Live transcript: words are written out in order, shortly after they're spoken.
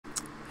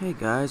Hey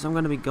guys, I'm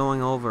going to be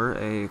going over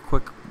a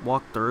quick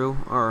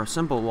walkthrough, or a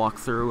simple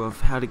walkthrough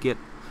of how to get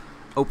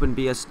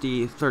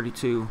OpenBSD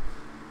 32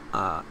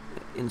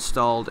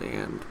 installed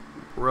and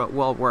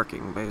well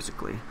working,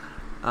 basically.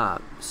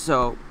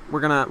 So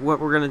what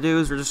we're gonna do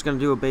is we're just gonna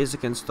do a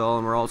basic install,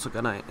 and we're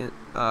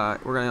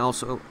gonna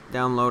also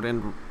download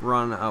and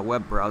run a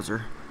web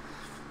browser,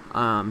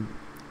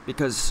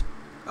 because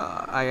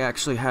I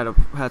actually had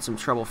some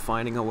trouble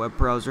finding a web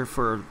browser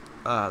for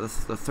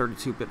the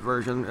 32-bit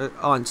version.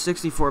 On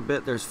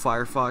 64-bit there's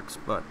Firefox,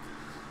 but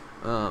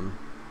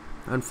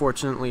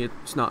unfortunately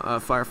it's not.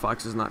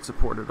 Firefox is not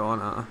supported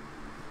on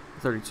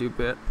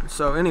 32-bit.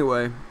 So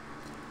anyway,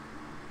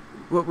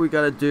 what we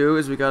gotta do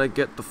is we gotta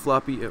get the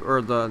floppy,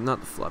 or not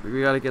the floppy.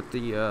 We gotta get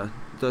the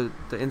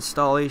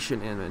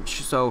installation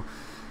image. So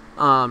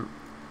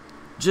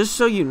just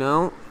so you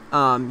know,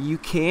 you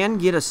can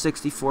get a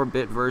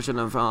 64-bit version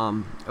of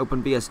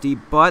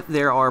OpenBSD, but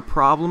there are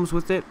problems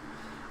with it.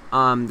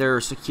 There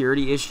are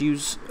security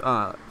issues,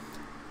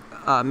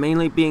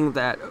 mainly being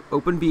that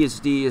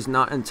OpenBSD is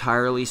not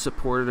entirely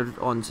supported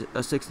on a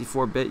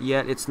 64-bit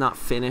yet. It's not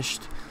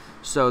finished,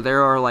 so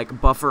there are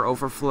like buffer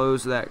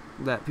overflows that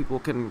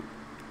people can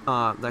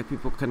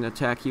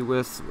attack you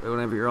with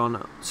whenever you're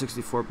on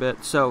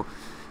 64-bit. So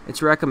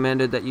it's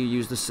recommended that you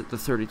use the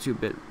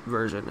 32-bit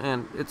version,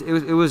 and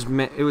it was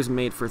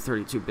made for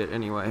 32-bit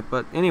anyway.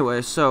 But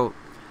anyway, so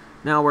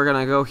now we're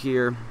gonna go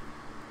here.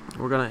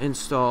 We're gonna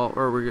install,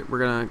 or we're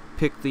gonna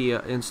pick the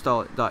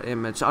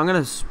install.image. I'm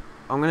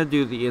gonna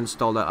do the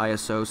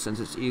install.iso since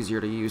it's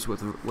easier to use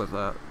with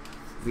a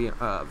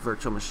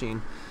virtual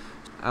machine.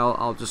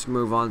 I'll just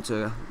move on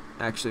to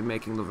actually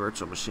making the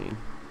virtual machine.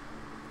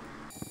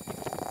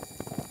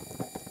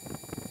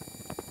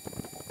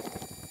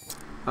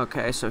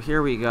 Okay, so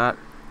here we got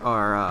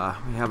our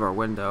we have our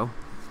window,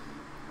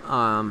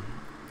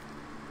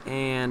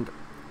 and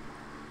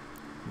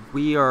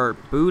we are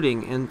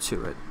booting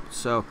into it.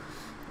 So,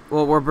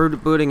 well, we're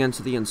booting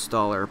into the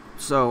installer.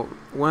 So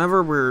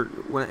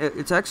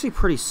it's actually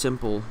pretty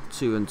simple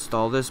to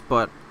install this,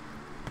 but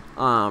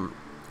for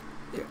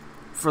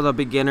the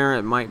beginner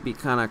it might be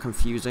kind of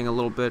confusing a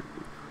little bit.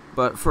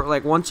 But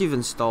for once you've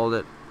installed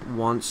it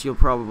once, you'll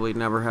probably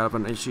never have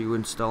an issue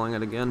installing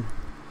it again.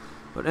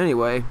 But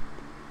anyway,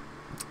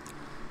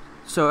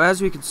 so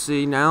as we can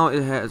see now,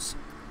 it has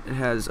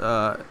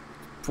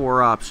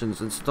 4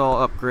 options: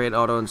 install, upgrade,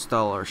 auto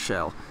install, or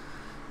shell.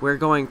 We're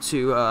going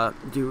to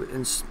do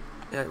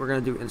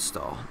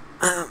install.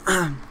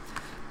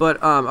 But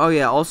oh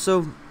yeah,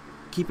 also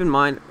keep in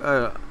mind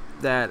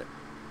that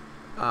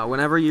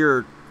whenever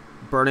you're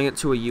burning it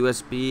to a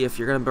USB, if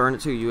you're going to burn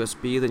it to a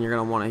USB, then you're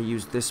going to want to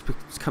use this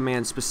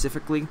command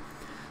specifically,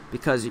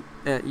 because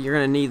you're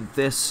going to need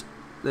this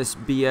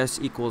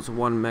BS equals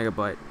 1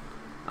 megabyte.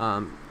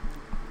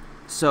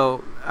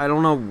 So I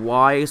don't know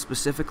why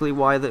specifically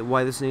why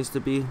this needs to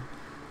be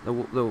the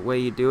way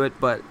you do it,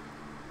 but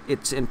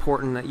it's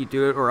important that you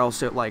do it, or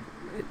else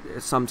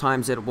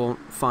sometimes it won't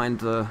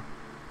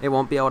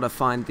be able to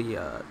find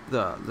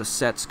the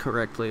sets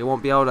correctly. It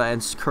won't be able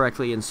to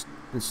correctly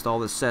install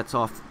the sets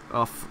off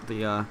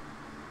the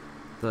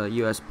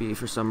USB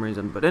for some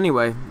reason. But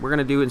anyway, we're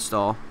gonna do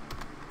install,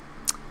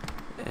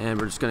 and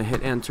we're just gonna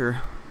hit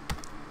enter.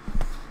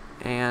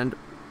 And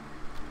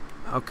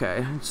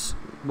okay,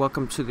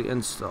 welcome to the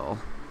install.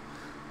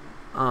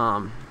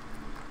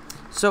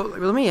 So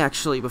let me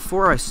actually,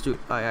 before I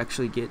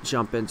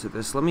jump into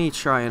this, let me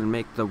try and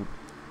make the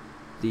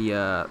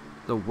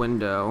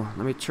window.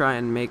 Let me try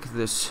and make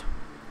this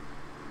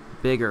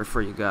bigger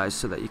for you guys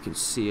so that you can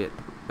see it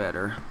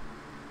better.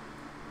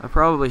 I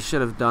probably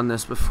should have done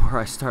this before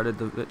I started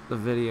the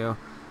video,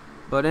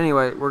 but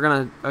anyway,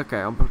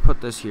 okay, I'm gonna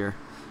put this here,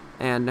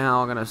 and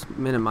now I'm gonna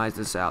minimize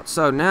this out.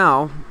 So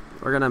now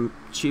we're gonna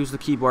choose the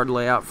keyboard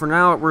layout. For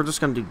now, we're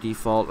just gonna do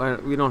default.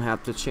 We don't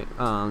have to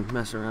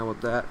mess around with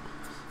that.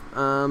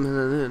 And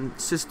then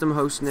system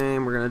host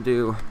name, we're gonna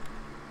do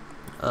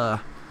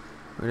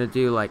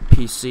like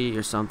PC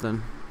or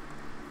something,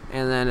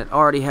 and then it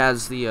already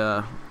has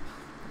the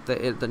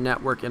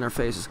network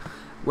interfaces.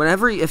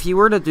 If you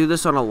were to do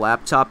this on a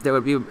laptop, it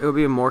would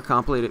be a more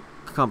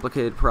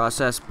complicated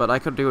process, but I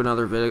could do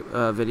another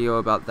video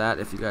about that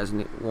if you guys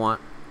want.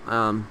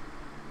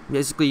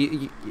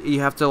 Basically, you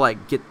have to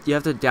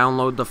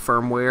download the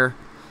firmware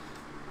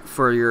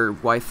for your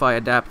Wi-Fi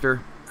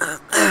adapter,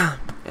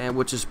 and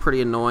which is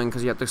pretty annoying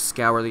because you have to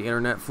scour the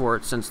internet for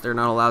it, since they're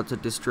not allowed to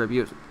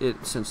distribute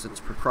it since it's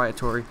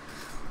proprietary.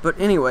 But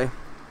anyway,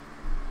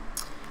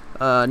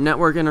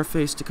 network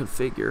interface to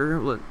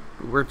configure.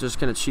 We're just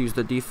gonna choose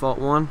the default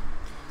one,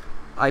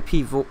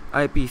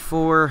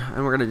 IP4,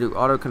 and we're gonna do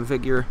auto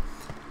configure,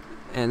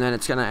 and then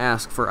it's gonna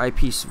ask for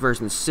IP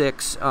version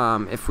 6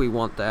 if we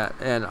want that.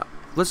 And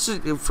let's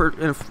do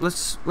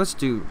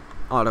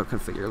auto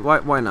configure.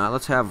 Why not?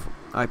 Let's have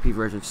IP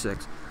version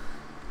 6.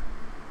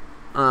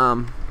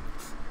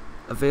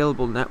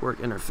 Available network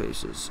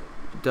interfaces.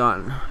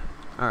 Done.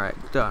 Alright,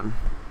 done.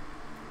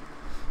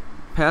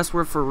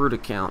 Password for root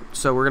account.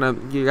 So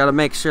you gotta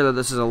make sure that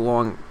this is a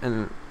long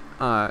and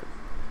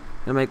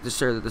and make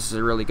sure that this is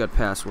a really good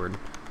password.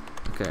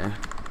 Okay.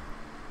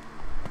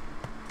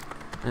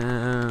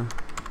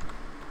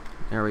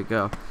 There we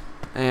go.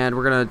 And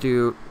we're gonna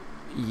do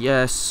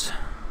yes.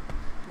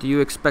 Do you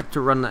expect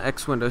to run the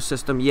X Windows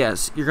system?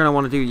 Yes. You're gonna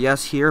want to do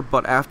yes here,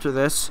 but after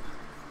this,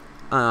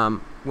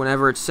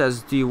 whenever it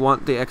says, do you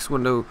want the X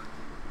Window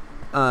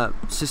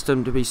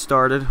system to be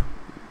started,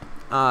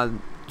 do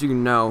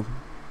no,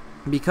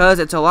 because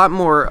it's a lot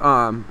more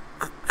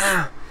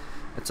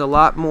it's a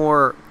lot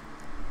more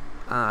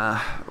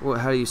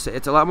how do you say,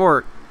 it's a lot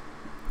more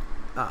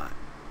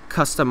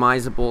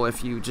customizable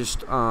if you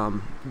just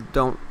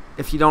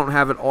if you don't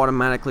have it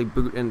automatically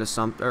boot into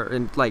something,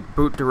 or like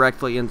boot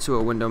directly into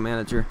a window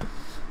manager.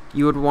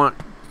 You would want,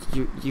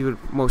 you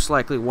would most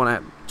likely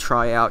want to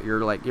try out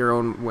your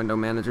own window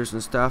managers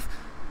and stuff.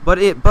 But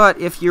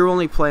if you're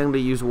only planning to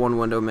use one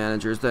window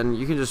managers, then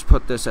you can just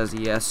put this as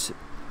a yes.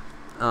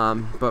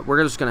 But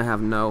we're just gonna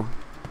have no.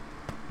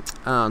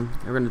 We're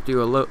gonna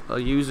do a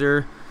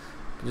user.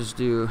 Just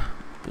do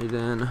it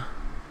in,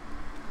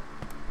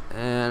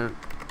 and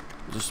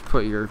just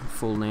put your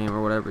full name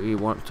or whatever you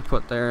want to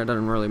put there. It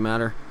doesn't really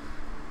matter.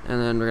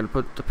 And then we're gonna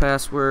put the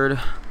password.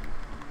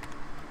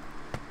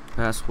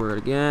 Password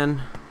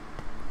again.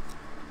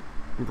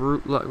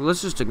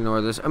 Let's just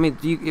ignore this. I mean,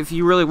 if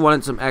you really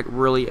wanted some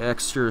really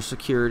extra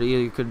security,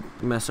 you could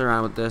mess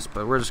around with this,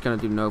 but we're just gonna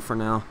do no for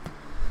now.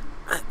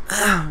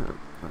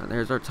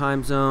 There's our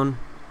time zone.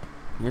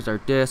 Here's our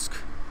disk.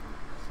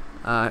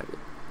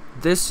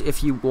 This,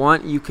 if you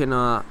want, you can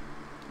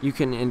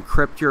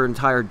encrypt your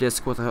entire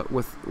disk with a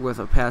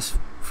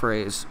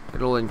passphrase.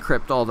 It'll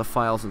encrypt all the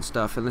files and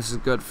stuff, and this is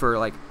good for,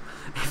 like,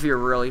 if you're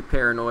really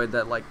paranoid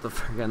that, like,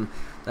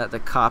 that the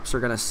cops are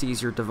gonna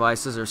seize your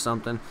devices or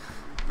something.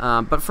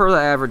 But for the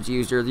average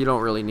user, you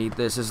don't really need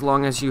this, as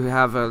long as you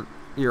have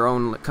your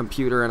own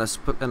computer in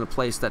a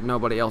place that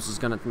nobody else is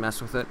gonna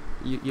mess with it.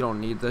 You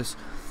don't need this.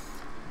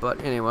 But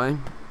anyway,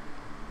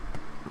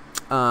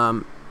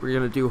 we're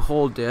gonna do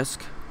whole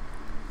disk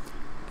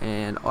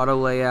and auto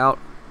layout,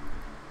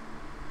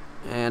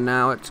 and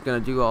now it's gonna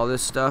do all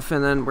this stuff,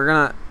 and then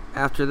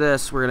after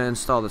this we're gonna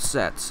install the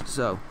sets.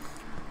 So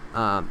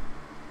yeah,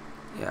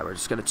 we're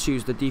just gonna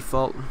choose the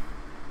default.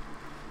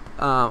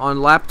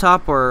 On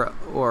laptop or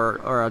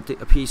a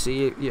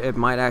PC, it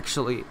might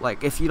actually,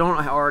 like, if you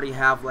don't already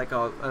have like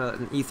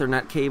an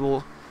Ethernet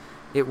cable,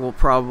 it will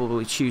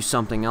probably choose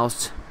something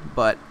else.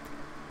 But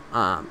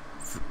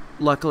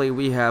luckily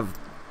we have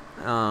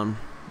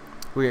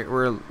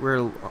we're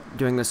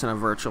doing this in a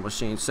virtual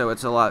machine, so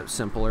it's a lot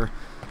simpler.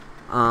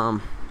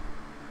 And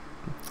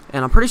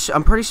I'm pretty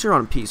sure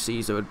on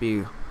PCs it would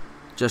be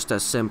just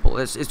as simple.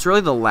 It's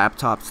really the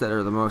laptops that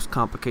are the most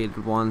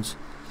complicated ones.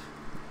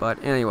 But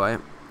anyway,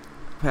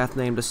 path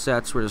name to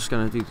sets, we're just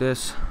gonna do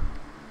this,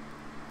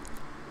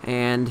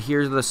 and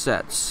here's the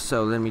sets.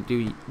 So then we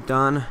do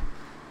done,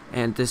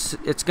 and this,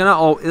 it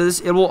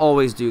will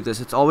always do this.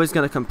 It's always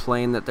gonna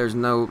complain that there's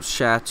no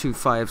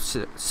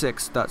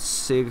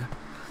SHA-256.sig,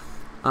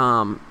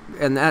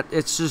 and that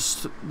it's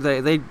just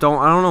they don't,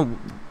 I don't know,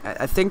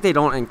 I think they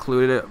don't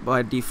include it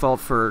by default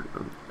for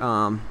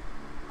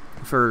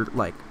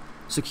like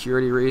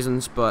security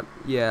reasons. But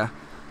yeah,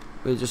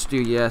 we just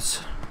do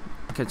yes.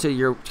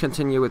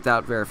 Continue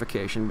without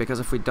verification, because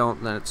if we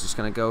don't, then it's just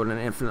gonna go in an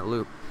infinite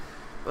loop.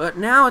 But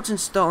now it's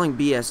installing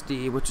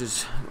BSD, which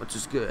is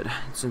good.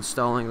 It's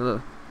installing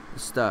the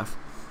stuff.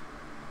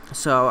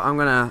 So I'm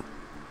gonna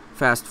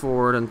fast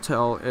forward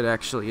until it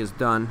actually is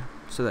done,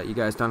 so that you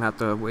guys don't have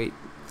to wait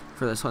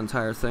for this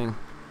entire thing.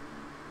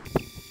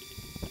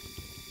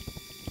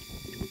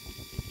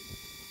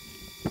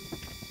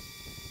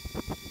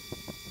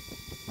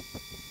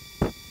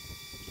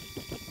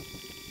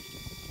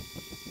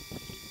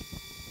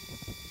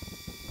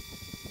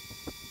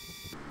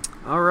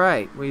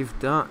 Alright, we've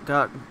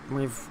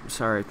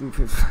sorry, I don't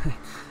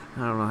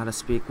know how to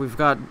speak. We've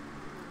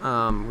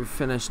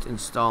finished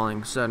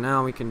installing, so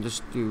now we can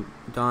just do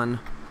done.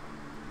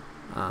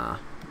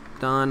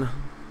 Done.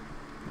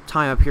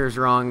 Time up here is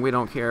wrong, we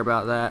don't care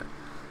about that.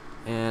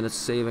 And it's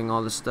saving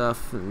all the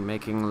stuff and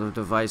making the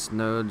device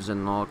nodes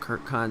and all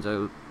kinds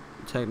of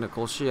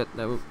technical shit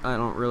that I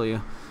don't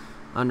really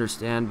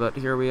understand, but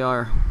here we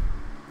are,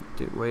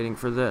 waiting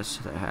for this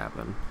to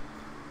happen.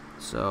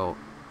 So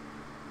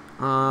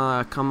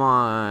come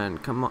on.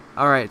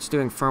 Alright, it's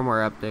doing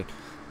firmware update.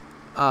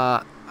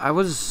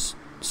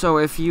 So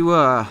if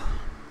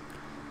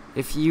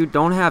you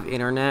don't have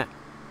internet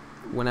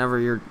whenever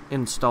you're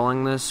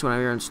installing this,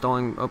 whenever you're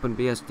installing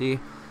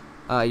OpenBSD,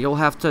 you'll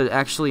have to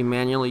actually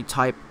manually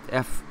type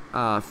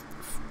fw_update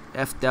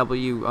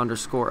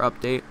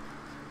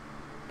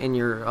in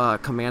your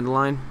command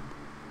line,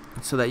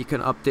 so that you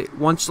can update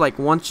once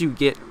you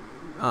get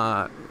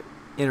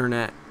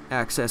internet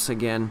access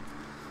again.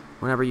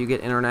 Whenever you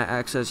get internet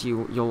access,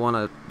 you'll want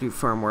to do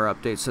firmware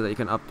updates so that you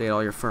can update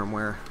all your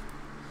firmware.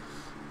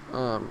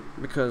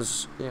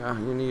 Because yeah,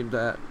 you need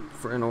that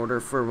in order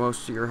for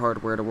most of your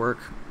hardware to work.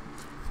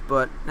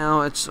 But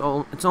now it's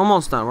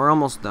almost done. We're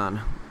almost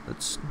done.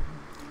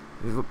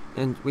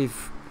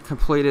 We've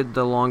completed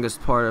the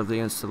longest part of the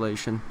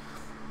installation.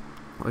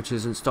 which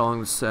is installing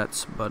the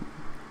sets. But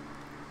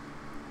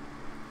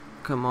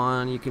come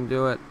on, you can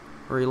do it.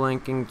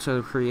 Relinking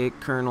to create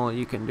kernel,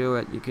 you can do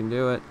it. You can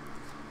do it.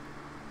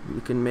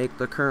 You can make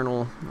the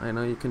kernel. I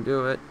know you can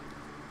do it.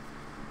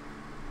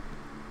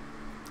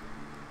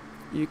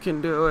 You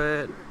can do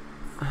it.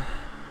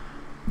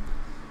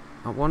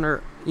 I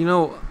wonder, you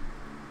know,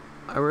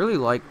 I really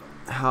like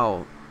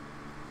how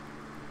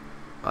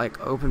like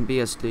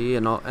OpenBSD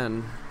and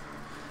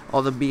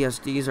all the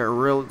BSDs are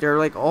real.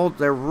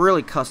 They're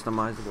really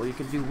customizable. You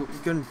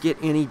can get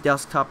any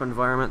desktop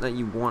environment that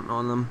you want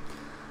on them.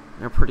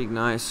 They're pretty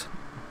nice.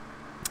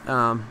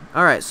 All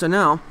right, so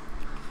now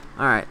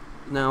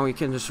we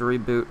can just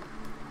reboot,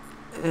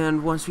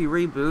 and once we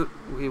reboot,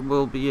 we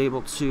will be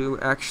able to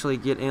actually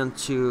get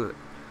into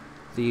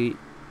the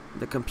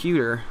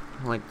computer,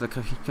 like the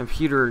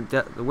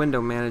the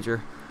window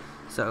manager.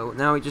 So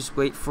now we just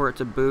wait for it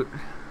to boot.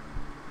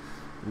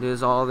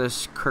 There's all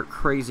this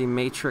crazy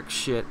matrix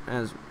shit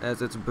as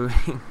it's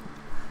booting.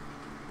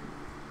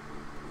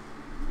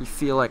 You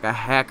feel like a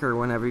hacker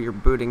whenever you're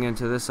booting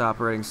into this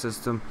operating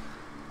system.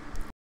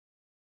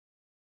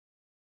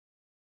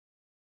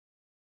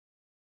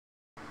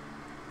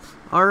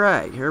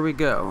 Alright, here we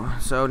go.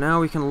 So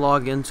now we can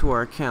log into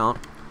our account.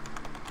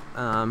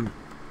 And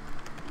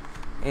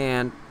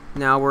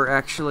now we're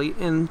actually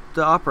in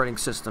the operating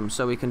system.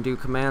 So we can do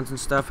commands and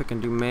stuff. We can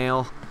do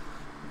mail.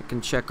 We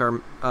can check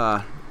our...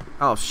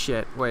 oh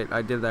shit, wait,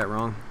 I did that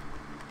wrong.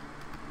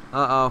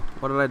 Uh-oh,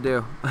 what did I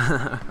do?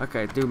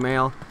 Okay, do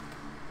mail.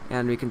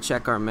 And we can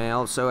check our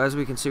mail. So as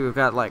we can see, we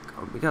got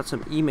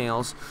some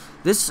emails.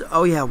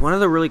 Oh yeah, one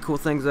of the really cool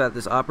things about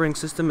this operating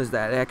system is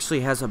that it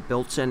actually has a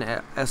built-in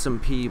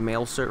SMP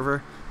mail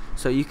server.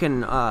 So you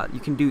can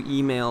do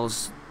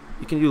emails.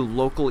 You can do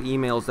local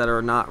emails that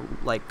are not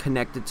like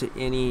connected to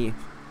any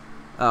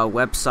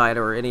website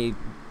or any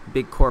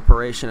big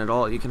corporation at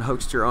all. You can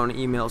host your own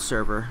email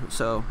server.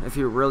 So if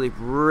you're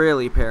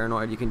really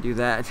paranoid, you can do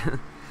that.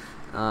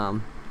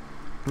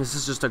 This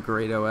is just a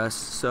great OS.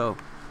 So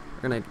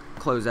we're gonna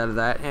close out of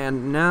that,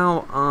 and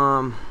now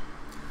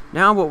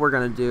what we're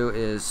gonna do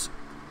is,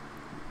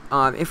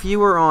 if you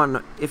were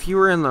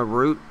in the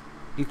root,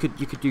 you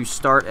could do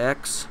start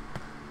X.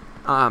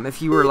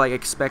 If you were like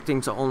expecting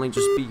to only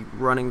just be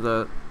running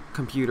the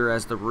computer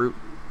as the root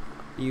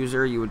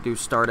user, you would do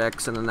start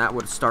X, and then that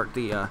would start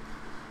the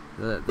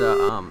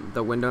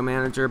window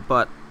manager.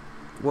 But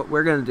what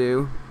we're gonna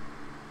do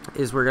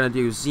is we're gonna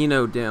do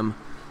xenodim,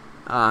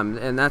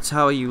 and that's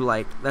how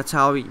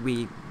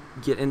we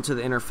get into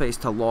the interface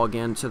to log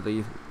into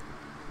the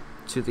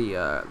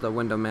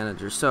window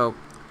manager. So,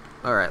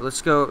 all right,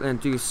 let's go and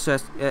do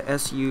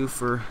SU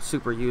for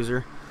super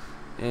user,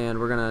 and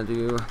we're gonna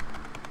do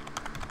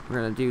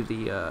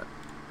the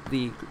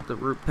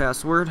root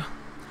password.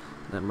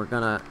 Then we're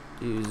gonna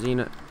do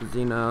xenodm.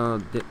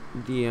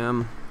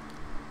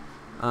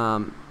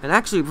 And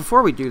actually,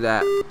 before we do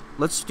that,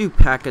 let's do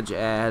package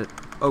add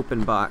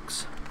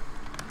OpenBox.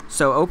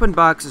 So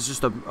OpenBox is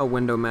just a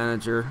window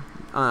manager.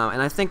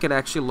 And I think it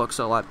actually looks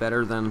a lot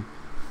better than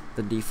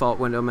the default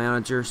window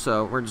manager,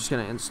 so we're just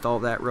going to install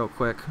that real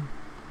quick.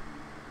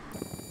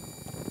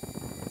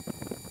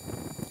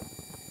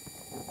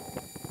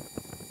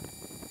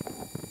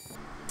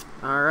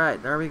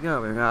 Alright, there we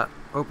go. We got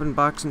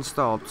OpenBox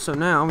installed. So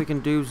now we can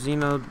do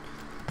xenodm,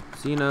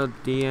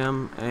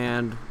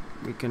 and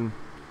we can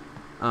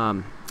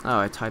oh,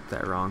 I typed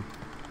that wrong.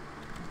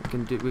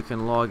 We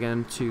can log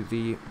into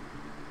the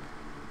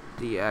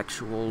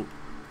actual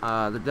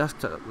the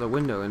desktop, the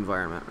window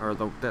environment, or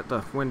the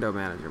window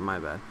manager. My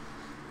bad.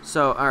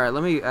 So, all right,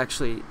 let me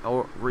actually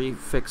let me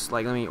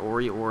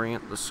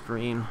reorient the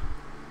screen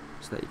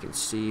so that you can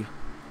see.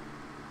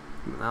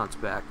 Now it's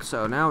back.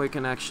 So now we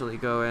can actually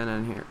go in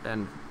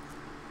and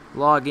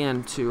log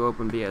into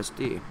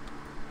OpenBSD.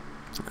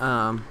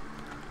 Well,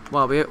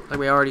 we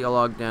already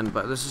logged in,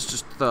 but this is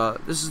just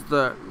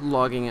the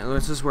logging in.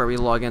 This is where we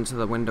log into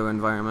the window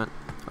environment,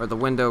 or the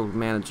window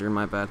manager.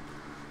 My bad.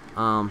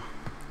 So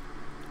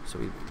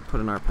we put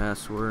in our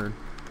password.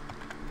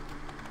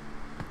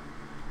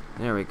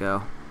 There we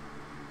go.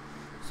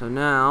 So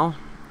now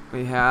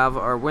we have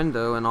our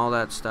window and all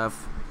that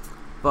stuff.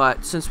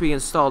 But since we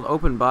installed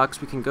OpenBox,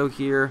 we can go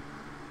here.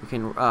 We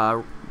can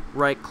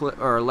right click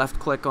or left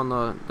click on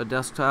the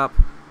desktop.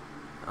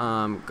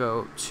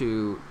 Go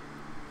to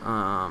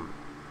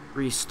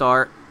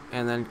restart,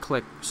 and then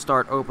click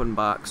Start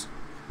OpenBox.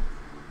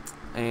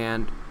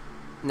 And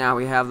now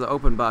we have the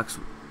OpenBox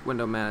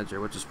window manager,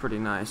 which is pretty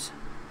nice.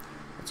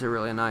 It's a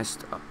really nice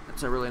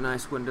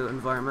window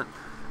environment.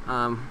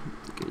 You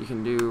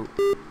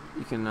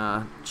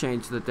can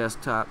change the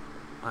desktop.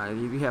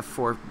 You have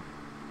 4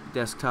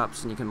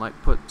 desktops, and you can like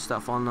put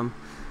stuff on them.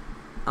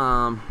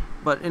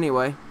 But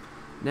anyway,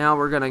 now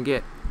we're gonna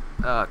get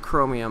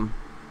Chromium,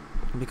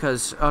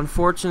 because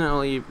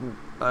unfortunately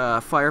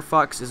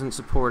Firefox isn't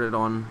supported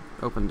on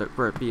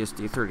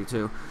OpenBSD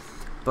 32,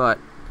 but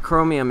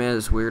Chromium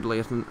is,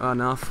 weirdly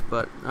enough.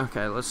 But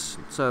okay,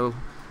 so I'm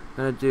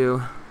gonna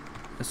do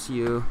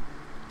SU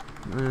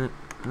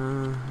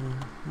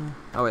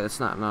Oh wait, that's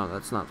not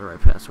the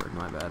right password,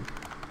 my bad.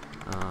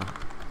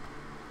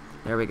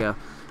 There we go.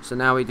 So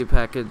now we do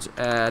package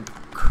add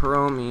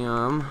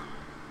Chromium,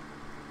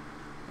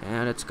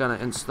 and it's gonna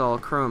install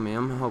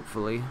Chromium,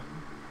 hopefully.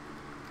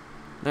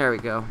 There we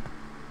go.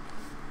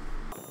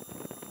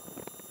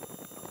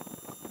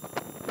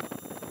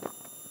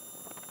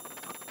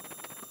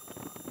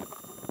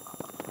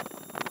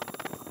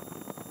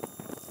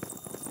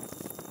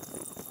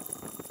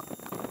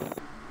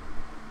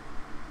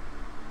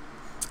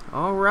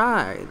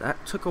 Alright,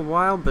 that took a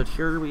while, but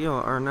here we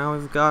are. Now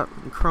we've got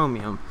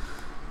Chromium.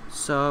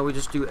 So we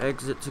just do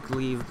exit to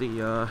leave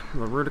the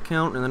root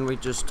account, and then we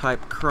just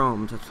type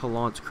Chrome to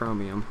launch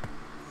Chromium.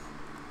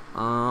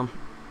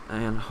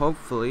 And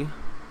hopefully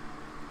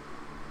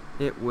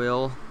it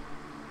will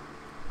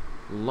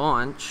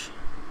launch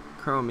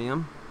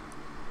Chromium.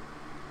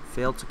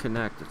 Failed to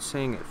connect. It's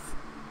saying it.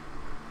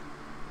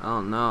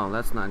 Oh no,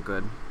 that's not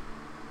good.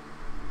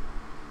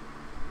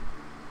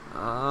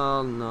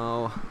 Oh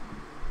no.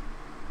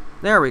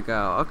 There we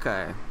go.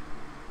 Okay.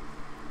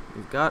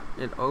 We've got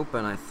it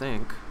open, I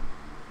think.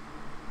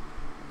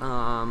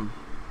 I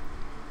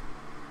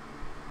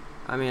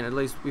mean, at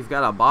least we've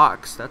got a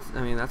box. I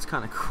mean, that's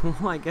kind of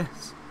cool, I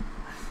guess.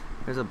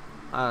 There's a,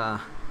 I'm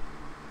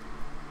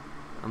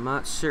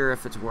not sure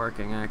if it's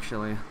working,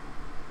 actually.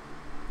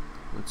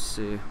 Let's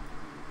see.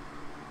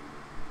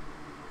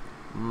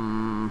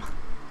 I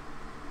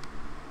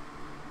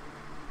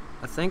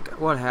think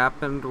what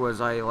happened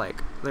was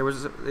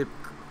it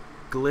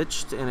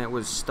glitched and it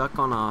was stuck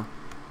on one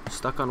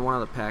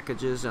of the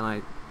packages, and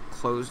I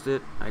closed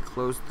it. I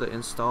closed the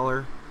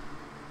installer.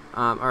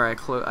 Or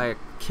I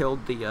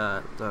killed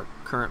the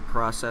current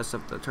process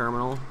of the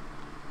terminal.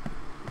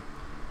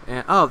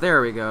 And oh, there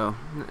we go.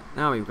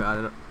 Now we've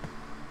got it.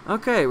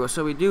 Okay, well,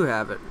 so we do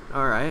have it.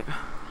 All right.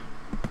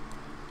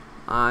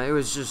 It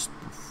was just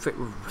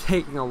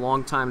taking a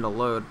long time to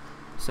load.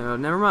 So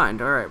never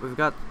mind. All right, we've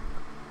got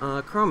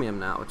Chromium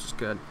now, which is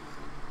good.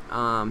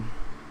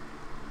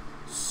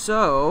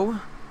 So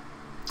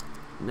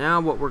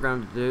now what we're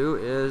going to do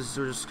is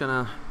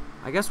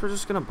I guess we're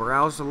just gonna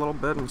browse a little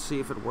bit and see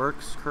if it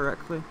works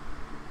correctly.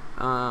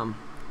 I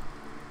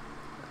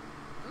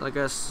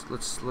guess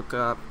let's look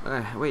up.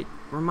 Wait,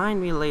 remind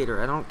me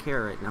later. I don't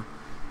care right now.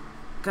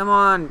 Come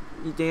on,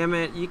 you damn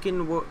it! You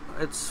can.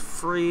 It's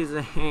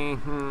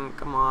freezing.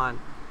 Come on.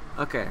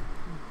 Okay.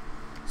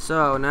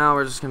 So now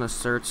we're just gonna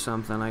search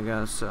something. I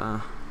guess.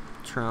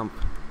 Trump.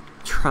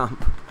 I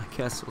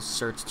guess we'll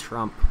search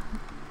Trump.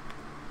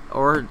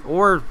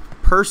 Or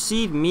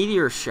Perceived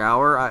meteor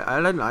shower.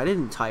 I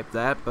didn't type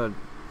that, but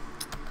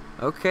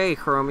okay,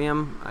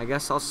 Chromium. I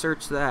guess I'll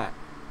search that.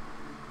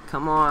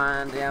 Come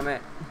on, damn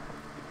it.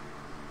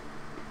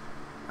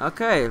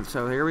 Okay,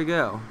 so here we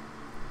go.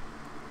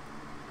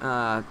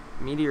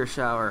 Meteor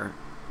shower.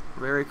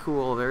 Very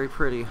cool, very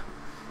pretty.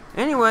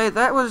 Anyway,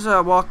 that was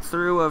a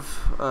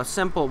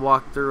simple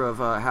walkthrough of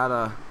how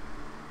to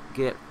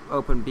get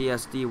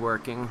OpenBSD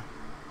working.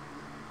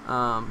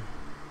 Oh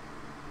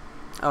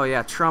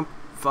yeah, Trump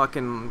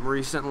fucking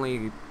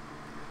recently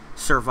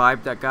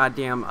survived that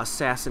goddamn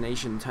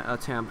assassination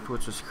attempt,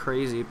 which was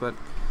crazy. But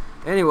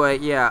anyway,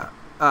 yeah,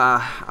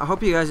 I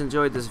hope you guys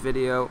enjoyed this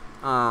video.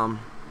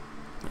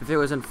 If it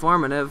was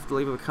informative,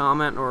 leave a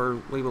comment or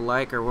leave a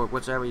like or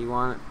whichever you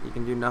want. You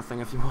can do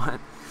nothing if you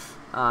want.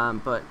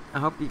 But I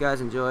hope you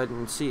guys enjoyed,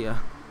 and see ya.